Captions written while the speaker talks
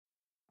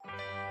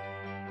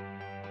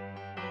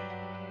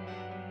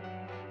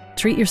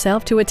Treat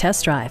yourself to a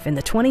test drive in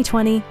the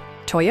 2020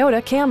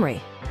 Toyota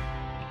Camry.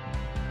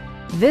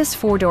 This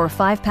four-door,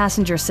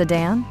 five-passenger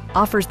sedan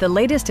offers the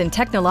latest in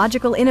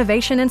technological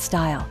innovation and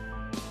style.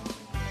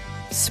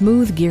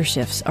 Smooth gear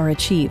shifts are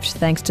achieved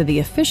thanks to the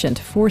efficient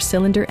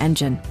four-cylinder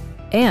engine.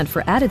 And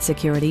for added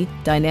security,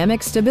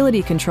 dynamic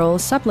stability control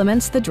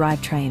supplements the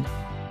drivetrain.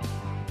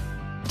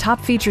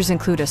 Top features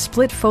include a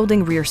split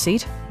folding rear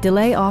seat,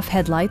 delay-off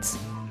headlights,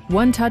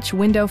 one-touch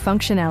window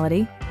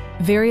functionality,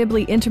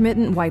 variably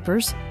intermittent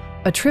wipers,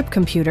 a trip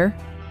computer,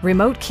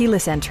 remote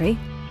keyless entry,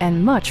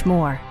 and much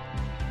more.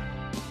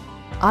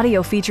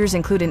 Audio features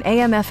include an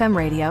AM/FM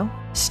radio,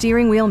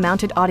 steering wheel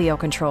mounted audio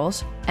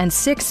controls, and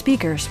 6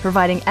 speakers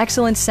providing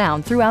excellent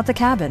sound throughout the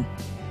cabin.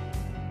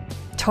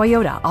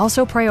 Toyota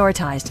also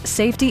prioritized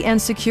safety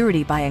and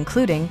security by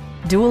including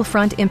dual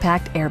front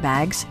impact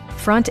airbags,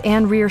 front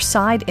and rear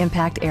side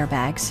impact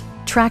airbags,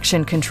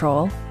 traction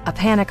control, a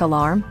panic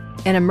alarm,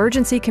 an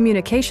emergency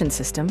communication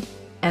system,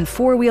 and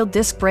 4-wheel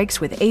disc brakes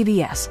with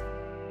ABS.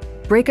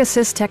 Brake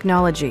Assist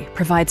technology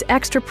provides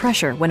extra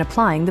pressure when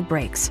applying the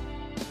brakes.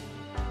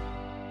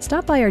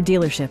 Stop by our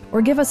dealership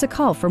or give us a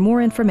call for more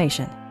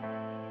information.